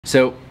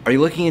So, are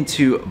you looking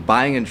into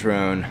buying a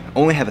drone,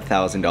 only have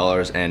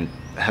 $1,000 and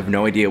have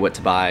no idea what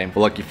to buy?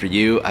 Well, lucky for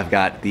you, I've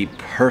got the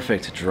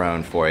perfect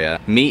drone for you.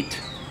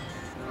 Meet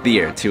the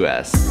Air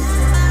 2S.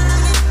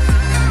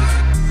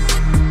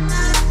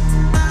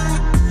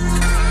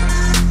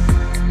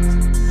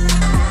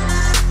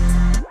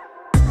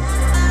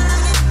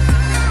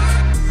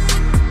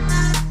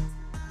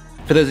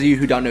 For those of you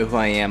who don't know who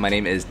I am, my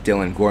name is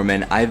Dylan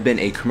Gorman. I've been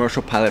a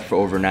commercial pilot for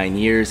over 9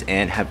 years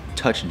and have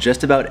touched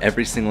just about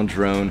every single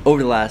drone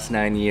over the last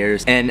 9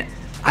 years. And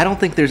I don't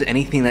think there's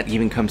anything that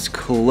even comes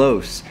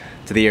close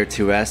to the Air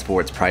 2S for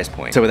its price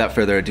point. So without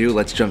further ado,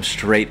 let's jump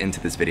straight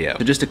into this video.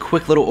 So just a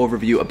quick little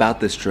overview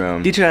about this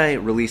drone. DJI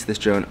released this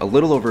drone a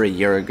little over a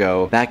year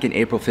ago, back in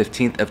April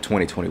 15th of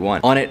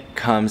 2021. On it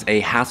comes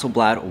a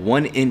Hasselblad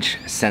 1-inch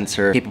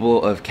sensor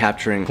capable of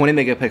capturing 20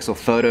 megapixel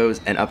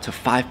photos and up to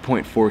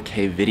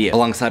 5.4K video.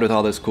 Alongside with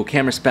all those cool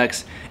camera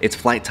specs, its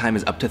flight time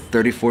is up to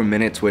 34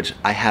 minutes, which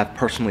I have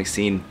personally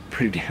seen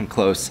pretty damn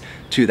close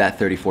to that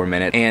 34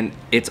 minute. And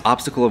its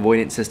obstacle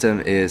avoidance system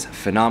is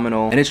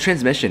phenomenal, and its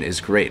transmission is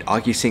great.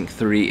 OcuSync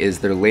 3 is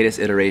their latest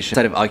iteration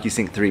instead of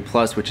OcuSync 3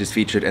 Plus, which is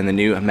featured in the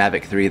new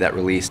Mavic 3 that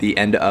released the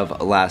end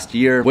of last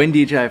year. When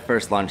DJI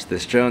first launched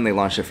this drone, they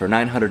launched it for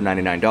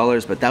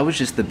 $999, but that was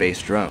just the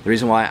base drone. The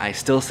reason why I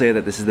still say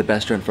that this is the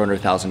best drone for under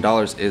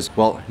 $1,000 is,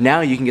 well,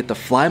 now you can get the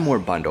Fly More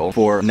bundle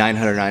for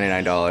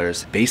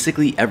 $999.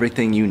 Basically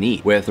everything you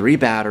need, with 3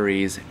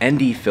 batteries,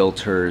 ND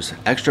filters,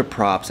 extra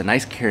props, a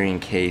nice carrying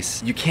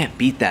case. You can't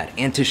beat that.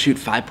 And to shoot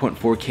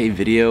 5.4K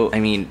video, I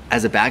mean,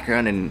 as a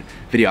background in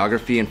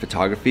videography and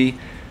photography,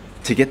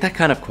 to get that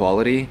kind of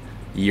quality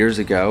years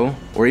ago,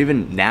 or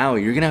even now,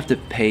 you're gonna have to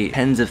pay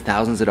tens of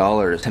thousands of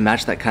dollars to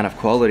match that kind of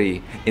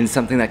quality in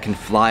something that can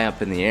fly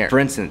up in the air. For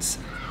instance,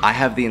 I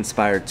have the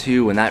Inspire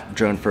 2. When that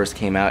drone first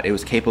came out, it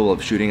was capable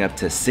of shooting up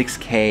to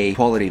 6K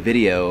quality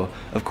video.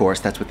 Of course,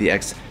 that's with the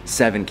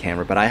X7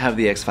 camera, but I have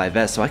the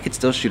X5S, so I could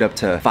still shoot up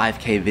to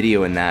 5K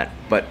video in that.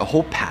 But a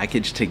whole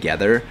package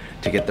together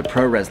to get the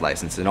ProRes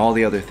license and all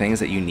the other things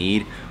that you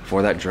need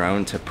for that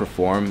drone to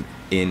perform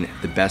in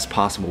the best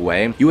possible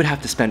way, you would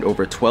have to spend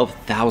over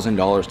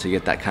 $12,000 to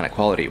get that kind of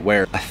quality,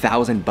 where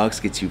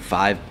 $1,000 gets you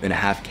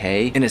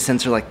 5.5K in a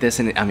sensor like this.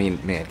 And I mean,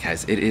 man,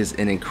 guys, it is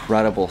an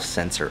incredible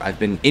sensor. I've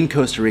been in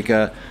Costa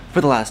Rica for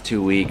the last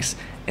 2 weeks,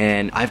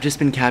 and I've just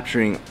been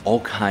capturing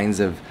all kinds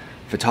of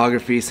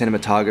photography,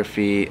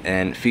 cinematography,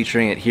 and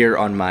featuring it here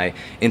on my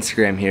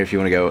Instagram here if you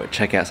want to go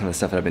check out some of the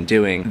stuff that I've been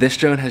doing. This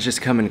drone has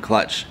just come in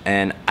clutch,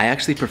 and I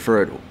actually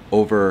prefer it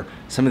over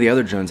some of the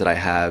other drones that I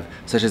have,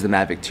 such as the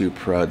Mavic 2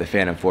 Pro, the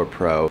Phantom 4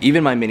 Pro,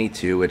 even my Mini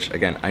 2, which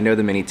again, I know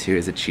the Mini 2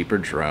 is a cheaper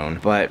drone,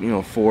 but you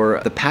know,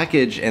 for the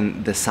package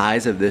and the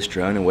size of this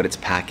drone and what it's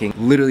packing,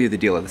 literally the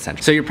deal of the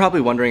century. So you're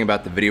probably wondering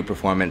about the video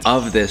performance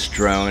of this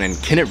drone,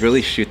 and can it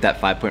really shoot that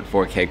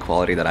 5.4K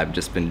quality that I've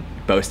just been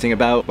boasting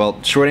about?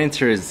 Well, short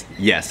answer is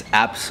yes,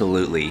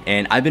 absolutely.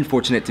 And I've been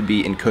fortunate to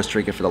be in Costa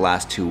Rica for the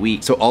last 2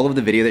 weeks. So all of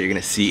the video that you're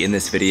gonna see in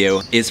this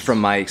video is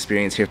from my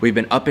experience here. We've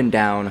been up and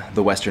down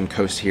the western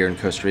coast here in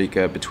Costa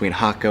Rica between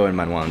Jaco and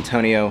Manuel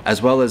Antonio,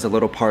 as well as the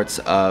little parts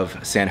of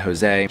San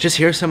Jose. Just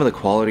here's some of the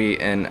quality,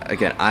 and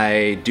again,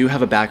 I do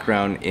have a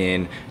background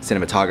in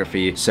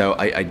cinematography, so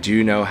I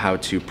do know how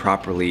to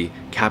properly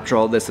capture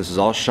all this. This is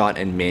all shot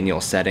in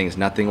manual settings.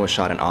 Nothing was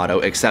shot in auto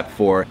except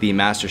for the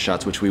master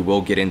shots, which we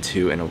will get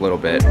into in a little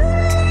bit.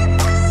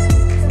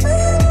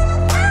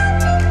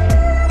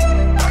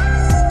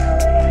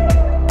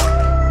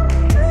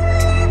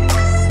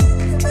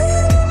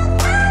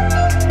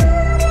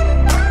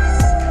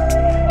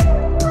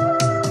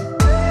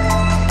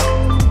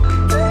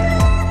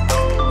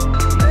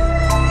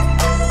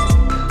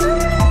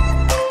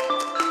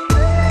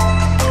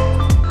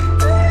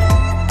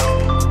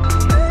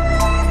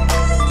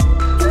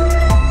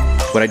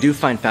 What I do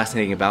find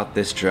fascinating about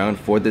this drone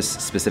for this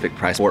specific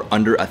price, for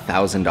under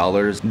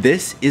 $1,000,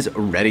 this is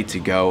ready to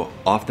go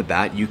off the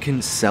bat. You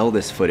can sell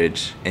this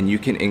footage and you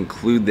can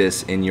include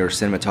this in your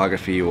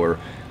cinematography or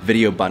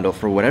video bundle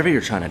for whatever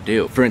you're trying to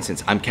do. For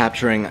instance, I'm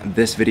capturing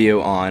this video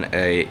on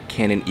a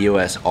Canon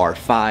EOS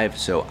R5,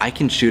 so I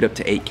can shoot up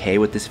to 8K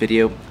with this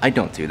video. I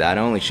don't do that,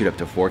 I only shoot up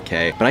to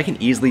 4K, but I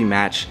can easily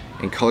match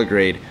and color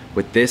grade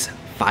with this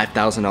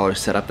 $5,000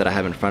 setup that I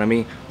have in front of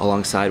me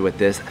alongside with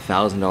this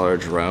 $1,000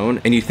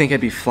 drone. And you think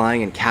I'd be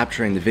flying and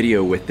capturing the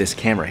video with this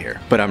camera here,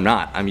 but I'm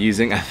not. I'm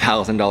using a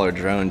 $1,000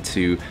 drone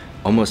to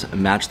almost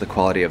match the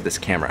quality of this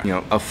camera. You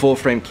know, a full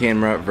frame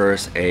camera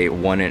versus a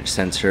 1-inch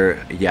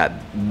sensor, yeah,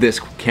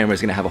 this camera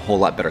is gonna have a whole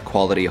lot better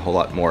quality, a whole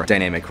lot more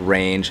dynamic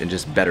range, and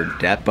just better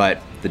depth.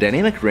 But the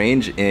dynamic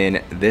range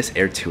in this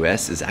Air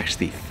 2S is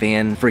actually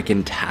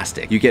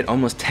fan-freaking-tastic. You get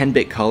almost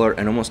 10-bit color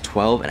and almost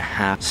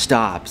 12.5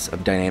 stops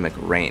of dynamic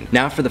range.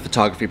 Now for the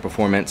photography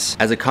performance.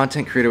 As a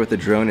content creator with a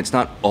drone, it's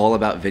not all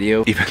about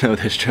video, even though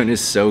this drone is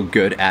so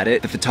good at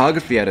it. The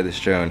photography out of this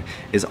drone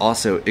is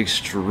also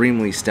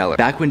extremely stellar.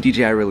 Back when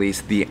DJI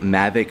released the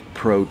Mavic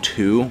Pro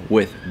 2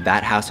 with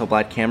that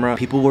Hasselblad camera,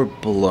 people were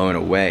blown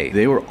away.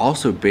 They were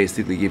also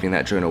basically giving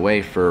that drone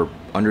away for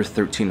under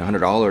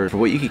 $1,300 for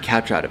what you could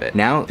capture out of it.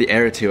 Now, the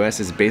Air 2S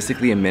is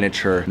basically a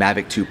miniature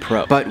Mavic 2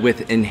 Pro, but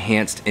with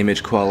enhanced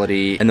image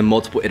quality and the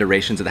multiple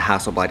iterations of the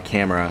Hasselblad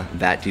camera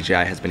that DJI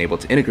has been able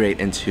to integrate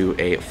into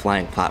a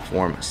flying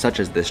platform such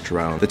as this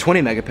drone. The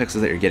 20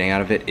 megapixels that you're getting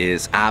out of it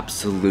is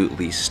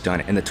absolutely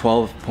stunning, and the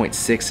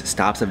 12.6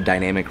 stops of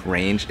dynamic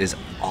range is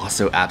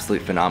also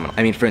absolutely phenomenal.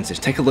 I mean, for instance,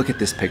 take a look at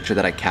this picture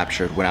that I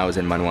captured when I was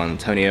in Manuel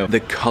Antonio. The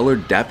color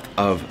depth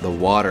of the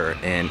water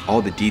and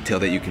all the detail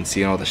that you can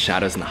see and all the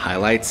shadows and the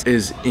highlights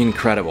is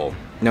incredible.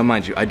 Now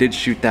mind you, I did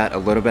shoot that a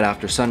little bit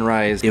after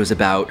sunrise. It was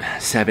about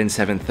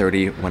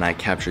 7:30 when I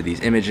captured these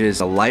images.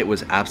 The light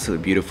was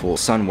absolutely beautiful.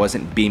 Sun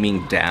wasn't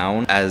beaming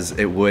down as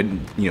it would,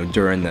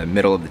 during the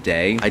middle of the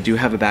day. I do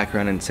have a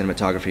background in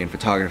cinematography and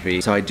photography,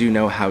 so I do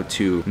know how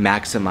to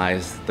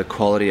maximize the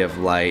quality of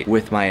light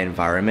with my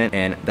environment,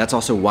 and that's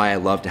also why I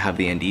love to have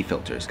the ND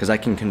filters, because I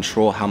can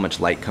control how much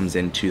light comes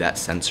into that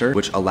sensor,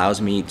 which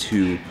allows me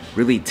to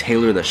really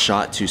tailor the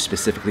shot to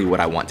specifically what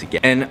I want to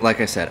get. And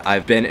like I said,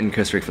 I've been in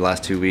Costa Rica for the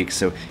last 2 weeks,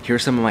 so here are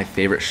some of my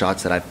favorite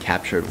shots that I've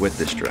captured with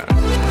this drone.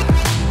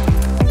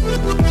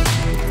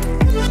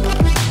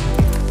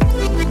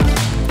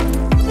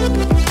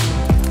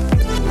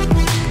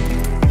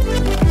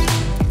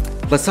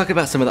 Let's talk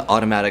about some of the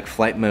automatic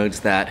flight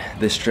modes that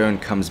this drone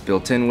comes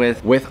built in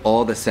with. With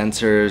all the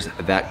sensors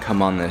that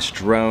come on this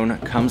drone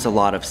comes a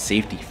lot of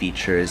safety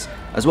features,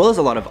 as well as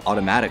a lot of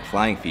automatic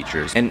flying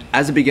features. And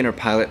as a beginner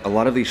pilot, a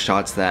lot of these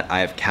shots that I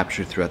have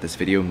captured throughout this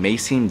video may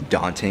seem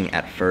daunting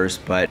at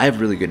first, but I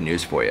have really good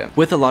news for you.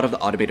 With a lot of the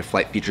automated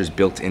flight features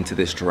built into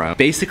this drone,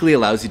 basically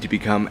allows you to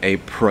become a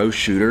pro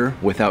shooter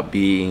without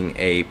being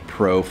a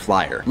pro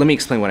flyer. Let me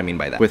explain what I mean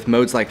by that. With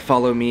modes like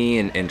follow me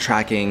and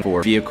tracking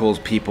for vehicles,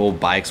 people,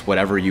 bikes,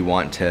 whatever you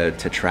want to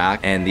track,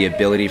 and the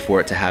ability for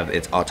it to have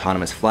its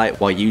autonomous flight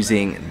while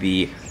using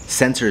the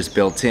sensors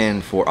built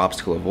in for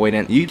obstacle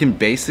avoidance, you can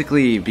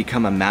basically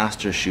become a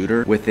master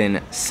shooter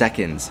within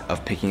seconds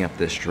of picking up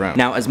this drone.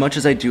 Now, as much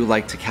as I do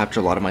like to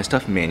capture a lot of my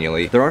stuff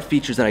manually, there are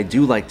features that I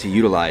do like to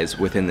utilize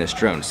within this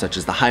drone, such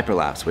as the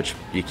hyperlapse, which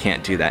you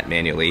can't do that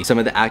manually. Some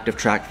of the active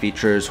track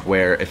features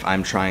where if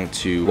I'm trying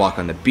to walk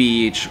on the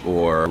beach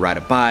or ride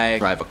a bike,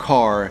 drive a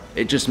car,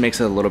 it just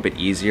makes it a little bit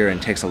easier and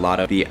takes a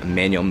lot of the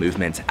manual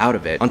movements out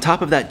of it. On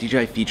top of that,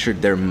 DJI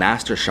featured their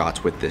master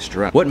shots with this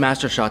drone. What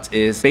master shots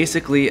is,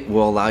 basically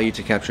will allow you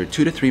to capture a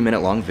 2 to 3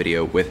 minute long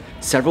video with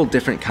several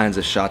different kinds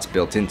of shots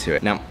built into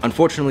it. Now,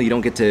 unfortunately, you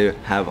don't get to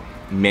have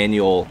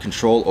manual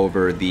control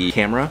over the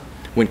camera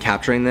when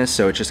capturing this,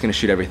 so it's just gonna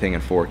shoot everything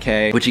in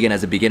 4K, which again,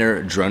 as a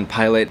beginner drone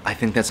pilot, I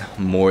think that's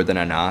more than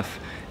enough.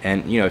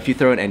 And if you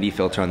throw an ND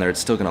filter on there, it's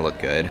still gonna look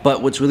good.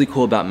 But what's really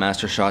cool about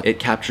Master Shot, it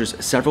captures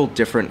several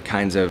different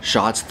kinds of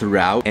shots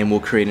throughout and will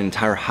create an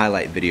entire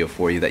highlight video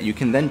for you that you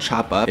can then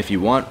chop up if you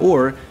want,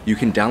 or you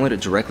can download it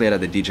directly out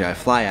of the DJI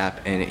Fly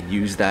app and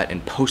use that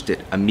and post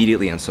it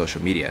immediately on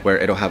social media, where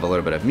it'll have a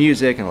little bit of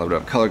music and a little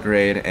bit of color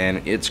grade,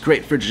 and it's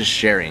great for just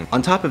sharing.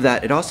 On top of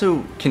that, it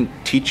also can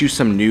teach you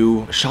some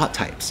new shot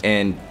types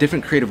and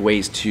different creative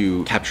ways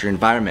to capture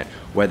environment,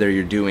 whether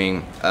you're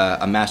doing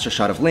a master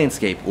shot of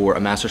landscape or a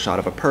master shot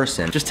of a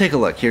person. Just take a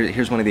look.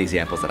 Here's one of the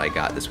examples that I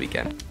got this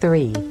weekend.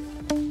 3,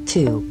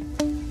 2,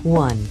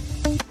 1.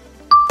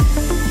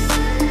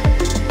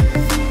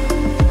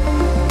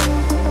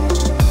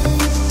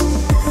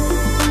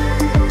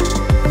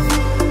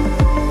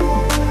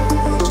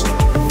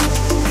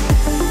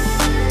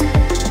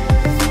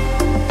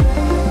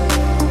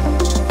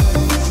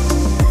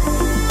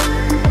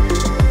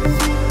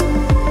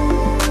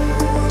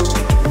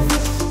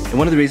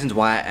 One of the reasons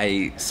why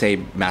I say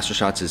Master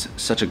Shots is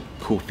such a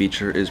cool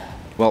feature is,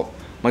 well,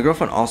 my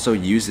girlfriend also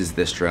uses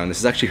this drone. This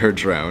is actually her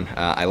drone.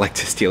 I like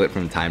to steal it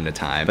from time to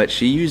time, but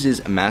she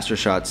uses Master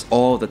Shots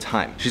all the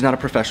time. She's not a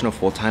professional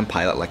full-time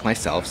pilot like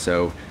myself,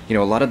 so a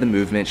lot of the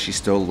movement she's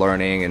still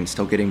learning and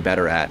still getting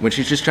better at. When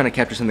she's just trying to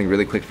capture something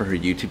really quick for her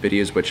YouTube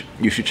videos, which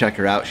you should check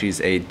her out. She's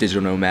a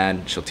digital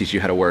nomad. She'll teach you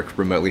how to work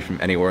remotely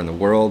from anywhere in the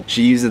world.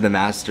 She uses the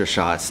Master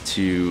Shots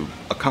to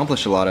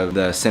accomplish a lot of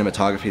the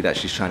cinematography that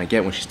she's trying to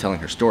get when she's telling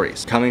her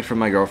stories. Coming from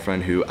my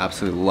girlfriend, who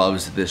absolutely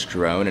loves this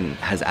drone and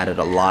has added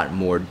a lot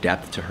more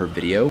depth to her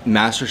video,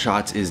 Master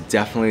Shots is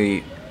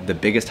definitely the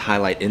biggest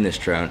highlight in this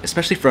drone,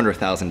 especially for under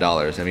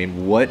 $1,000. I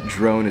mean, what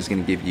drone is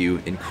gonna give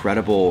you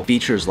incredible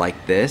features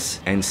like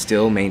this and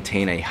still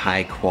maintain a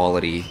high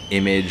quality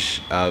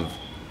image of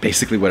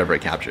basically whatever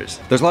it captures?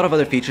 There's a lot of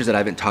other features that I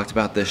haven't talked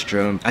about this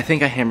drone. I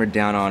think I hammered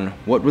down on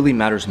what really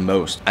matters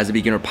most as a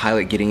beginner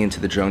pilot getting into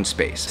the drone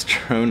space. This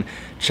drone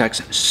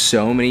checks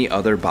so many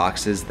other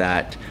boxes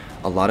that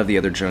a lot of the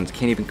other drones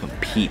can't even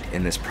compete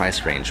in this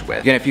price range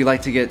with. Again, if you'd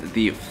like to get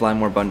the Fly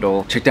More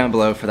bundle, check down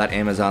below for that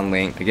Amazon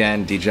link.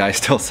 Again, DJI is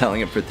still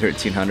selling it for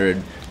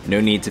 $1,300.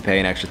 No need to pay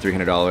an extra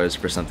 $300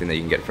 for something that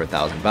you can get for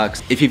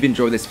 $1,000. If you've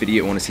enjoyed this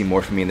video and want to see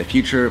more from me in the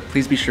future,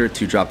 please be sure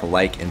to drop a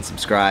like and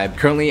subscribe.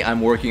 Currently,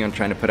 I'm working on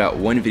trying to put out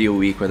one video a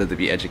week, whether it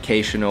be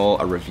educational,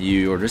 a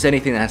review, or just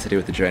anything that has to do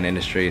with the drone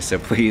industry. So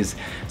please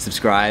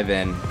subscribe,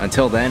 and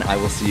until then, I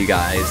will see you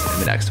guys in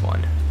the next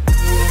one.